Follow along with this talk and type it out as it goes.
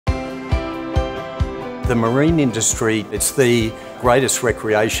The marine industry, it's the greatest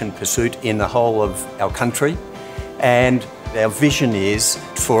recreation pursuit in the whole of our country, and our vision is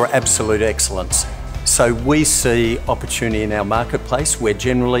for absolute excellence. So we see opportunity in our marketplace where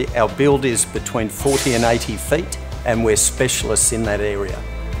generally our build is between 40 and 80 feet, and we're specialists in that area.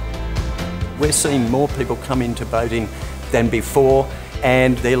 We're seeing more people come into boating than before,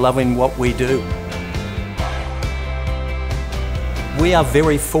 and they're loving what we do. We are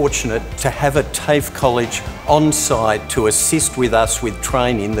very fortunate to have a TAFE college on site to assist with us with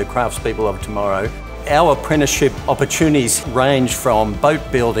training the craftspeople of tomorrow. Our apprenticeship opportunities range from boat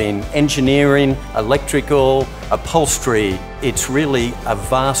building, engineering, electrical, upholstery. It's really a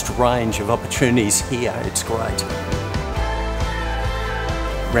vast range of opportunities here. It's great.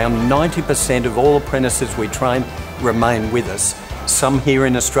 Around 90% of all apprentices we train remain with us. Some here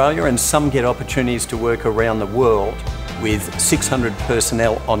in Australia and some get opportunities to work around the world. With 600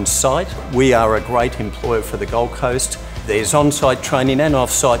 personnel on site, we are a great employer for the Gold Coast. There's on-site training and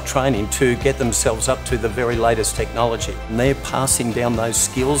off-site training to get themselves up to the very latest technology. And they're passing down those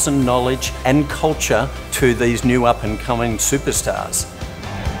skills and knowledge and culture to these new up-and-coming superstars.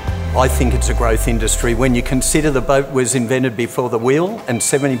 I think it's a growth industry. When you consider the boat was invented before the wheel and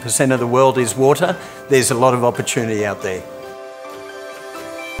 70% of the world is water, there's a lot of opportunity out there.